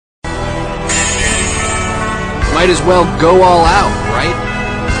Might as well go all out, right?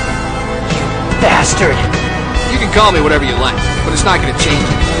 Bastard! You can call me whatever you like, but it's not gonna change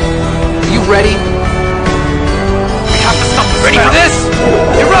it. Are you ready? We have to stop this. Ready for this?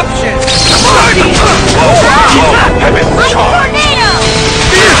 Eruption! Heaven's charge! Tornado!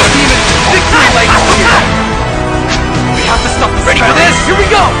 Fierce demon! Victory light spear! We have to stop this. Ready for this? Here we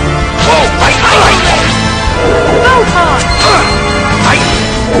go! Whoa! Photon!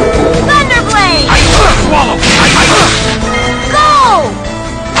 Thunderblade! Swallow! Go!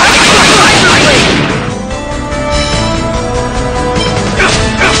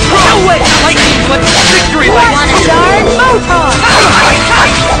 No way! Lightning flip! Victory light! Wanna charge? Photon!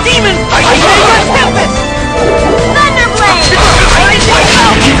 Demon! Mega Tempest! Thunderblade!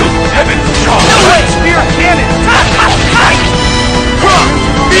 Heaven's charge! No way! Spear cannon!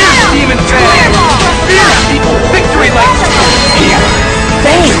 Fierce demon fang! Fierce demon! Victory light!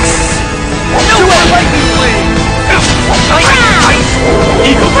 Thanks! No way! Lightning blade!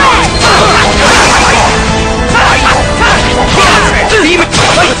 Eagle Eye! Demon!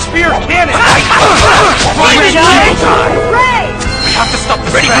 Light spear cannon! Eagle Eye! Ray! We have to stop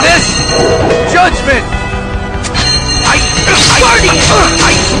this. Ready for this? Judgment! Guardian!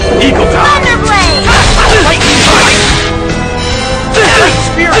 Eagle Eye! Thunderblade! Lightning strike! Light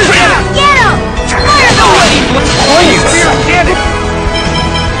spear cannon! Get him! Light spear cannon!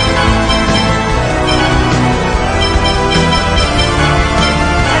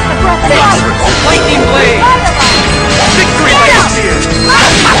 Lightning blade! Victory light spear!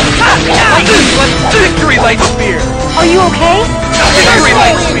 Lightning blade! Victory light spear! Are you okay? Victory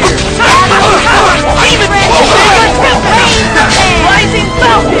light spear! Rising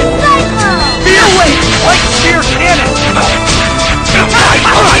Falcon! Cyclone! Fear wave! Light spear cannon!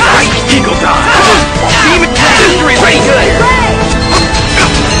 Eagle Eye! Demon victory light spear!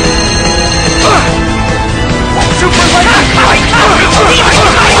 Super light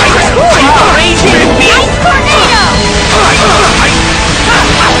raging Ice Tornado!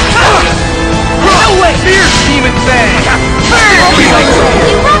 No way! Fierce demon fang! Eruption!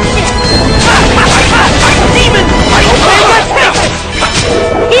 Demon! Mega Tempest!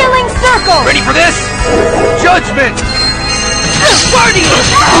 Healing Circle! Ready for this? Judgment! Guardian!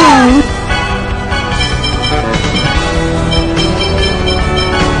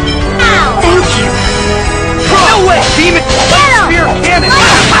 Thank you! No way! Demon! Spear cannon!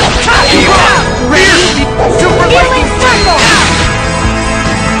 Fierce super lightning Circle!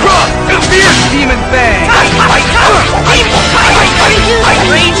 Fierce demon fang!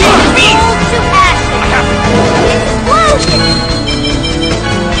 Raging beast! Gold to ashes! Explosion!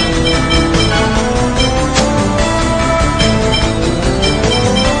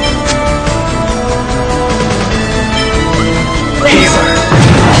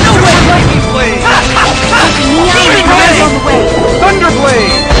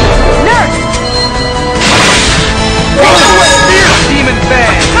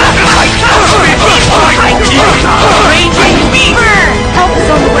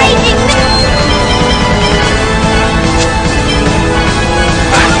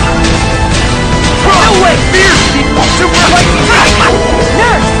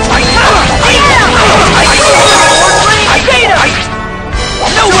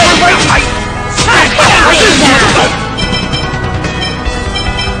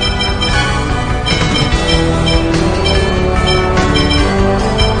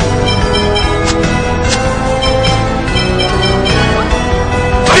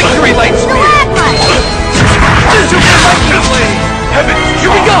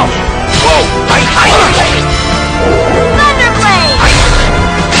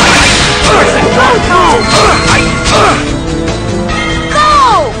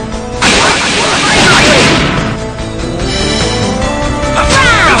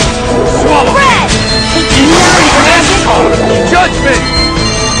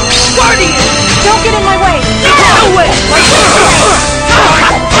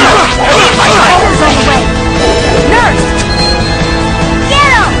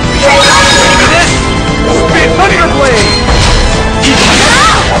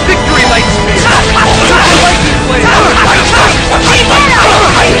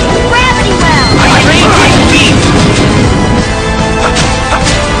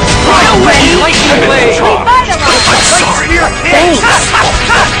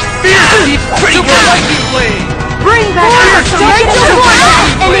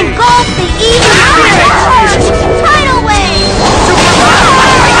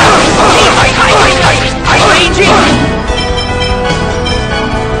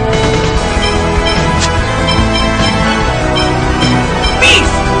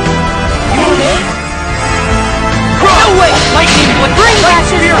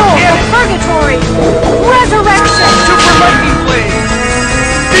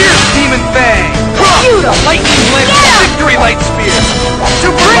 Judo! Lightning Blade! Victory Light Spear!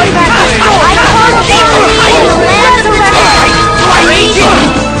 Super Bring back the Lightning soul! I call victory in the land of the resurrection!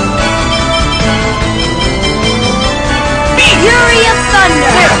 Fury of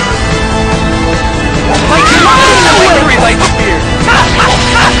Thunder! Victory Light Spear!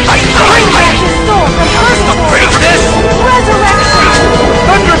 Bring back his soul from purgatory! Ready for this? Resurrection!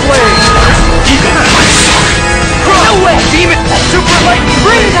 Thunderblade! No way! Demon! Super Lightning!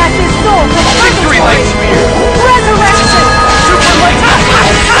 Bring back his soul from Victory Light purgatory! Spear! Resurrection! Super Lightning!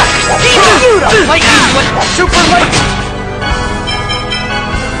 Demon Judo! Lightning Blade! Super Lightning!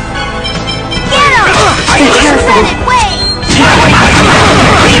 Get him! Infinite Wave!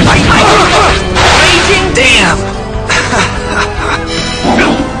 Raging Dam!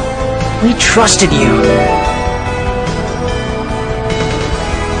 We trusted you.